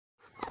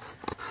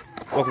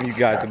Welcome you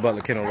guys to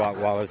Butler Kennel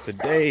Rockwallers.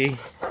 Today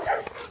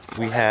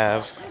we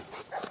have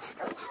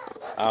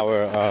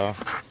our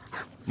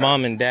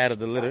mom and dad of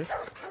the litter.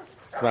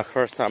 It's my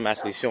first time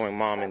actually showing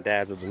mom and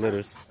dads of the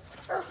litters.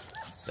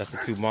 That's the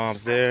two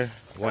moms there.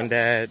 One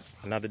dad,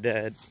 another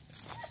dad.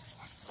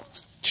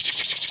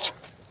 Just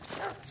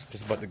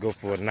about to go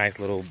for a nice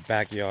little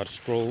backyard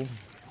stroll.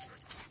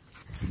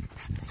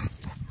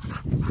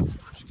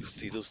 You can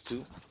see those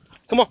two.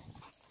 Come on.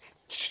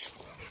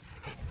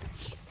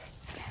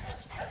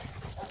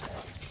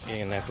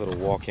 Getting a nice little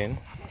walk in.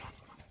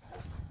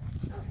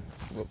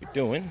 What we're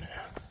doing.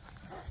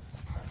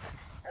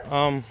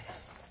 I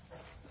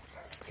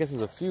guess there's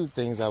a few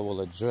things I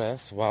will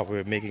address while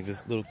we're making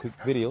this little quick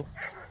video.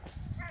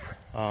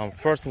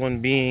 First one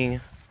being,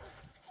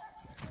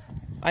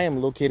 I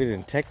am located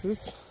in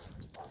Texas.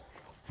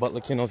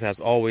 Butler Kennels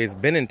has always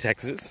been in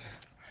Texas.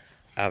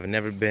 I've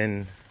never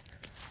been,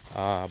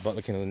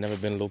 Butler Kennels has never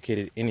been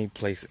located any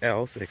place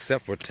else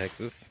except for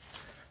Texas.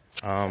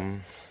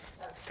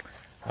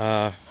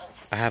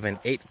 I have an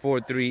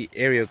 843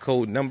 area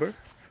code number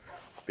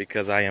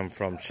because I am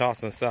from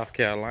Charleston, South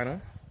Carolina.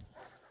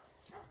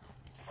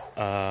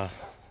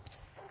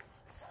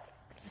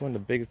 It's one of the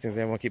biggest things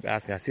everyone keep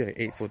asking. I see an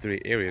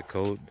 843 area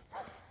code,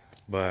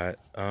 but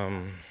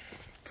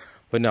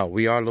no,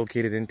 we are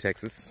located in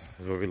Texas.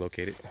 That's where we're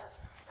located,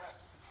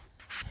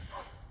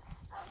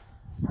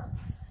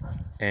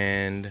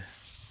 and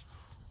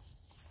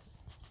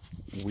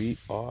we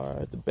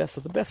are the best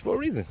of the best for a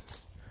reason.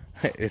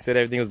 They said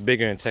everything was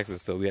bigger in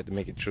Texas, so we had to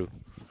make it true.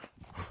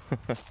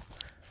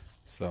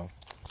 So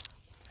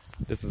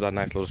this is our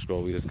nice little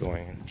stroll. We're just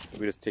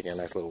taking a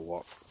nice little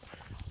walk.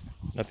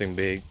 Nothing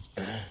big.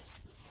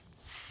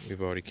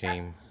 We've already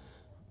came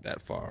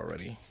that far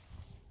already.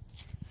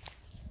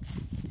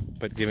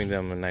 But giving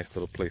them a nice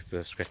little place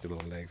to stretch their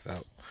little legs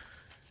out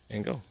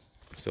and go.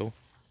 So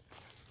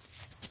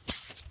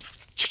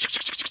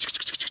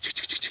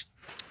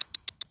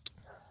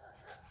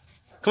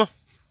come on.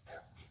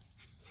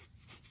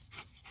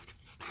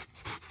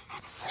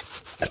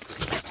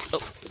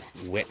 Oh,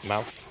 wet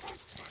mouth.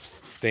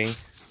 Sting.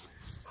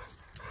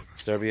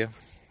 Serbia.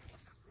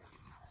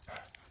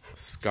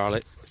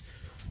 Scarlet.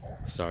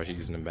 Sorry, she's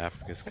using the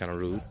bathroom. It's kind of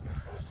rude.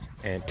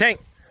 And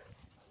Tank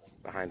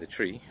behind the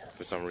tree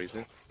for some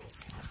reason.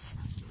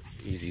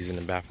 He's using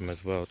the bathroom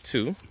as well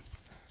too.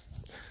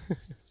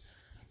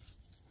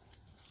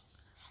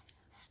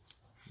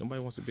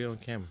 Nobody wants to be on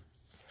camera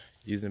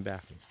using the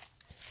bathroom.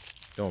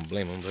 Don't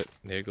blame him, but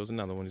there goes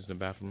another one using the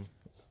bathroom.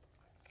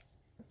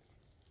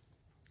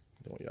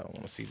 Y'all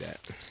want to see that.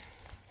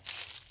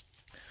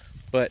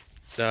 But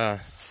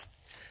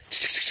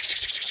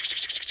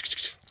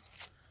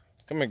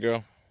come here,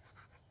 girl.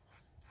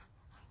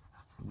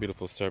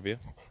 Beautiful Serbia.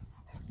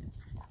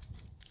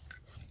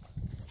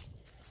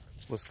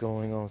 What's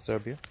going on,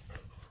 Serbia?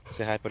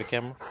 Say hi for the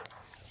camera.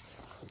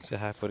 Say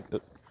hi for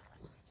the...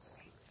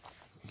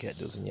 You got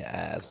those in your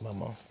eyes,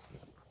 mama.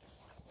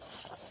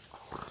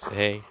 Say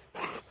hey.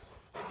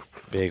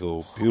 Big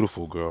old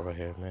beautiful girl right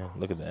here, man.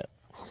 Look at that.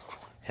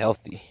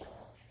 Healthy.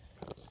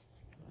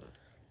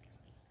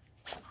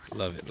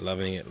 Love it,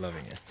 loving it,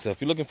 loving it. So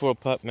if you're looking for a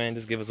pup, man,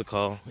 just give us a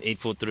call.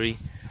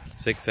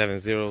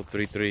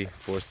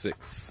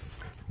 843-670-3346.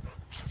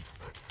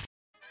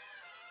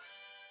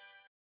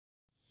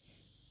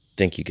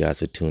 Thank you guys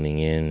for tuning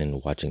in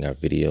and watching our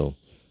video.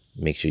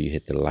 Make sure you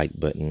hit the like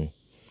button.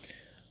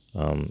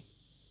 I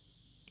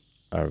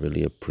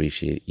really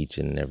appreciate each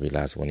and every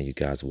last one of you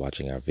guys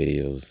watching our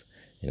videos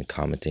and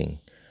commenting.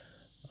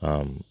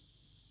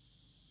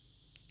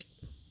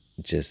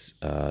 Just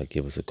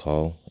give us a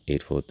call,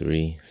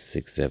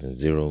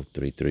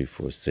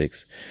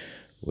 843-670-3346.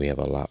 We have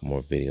a lot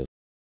more videos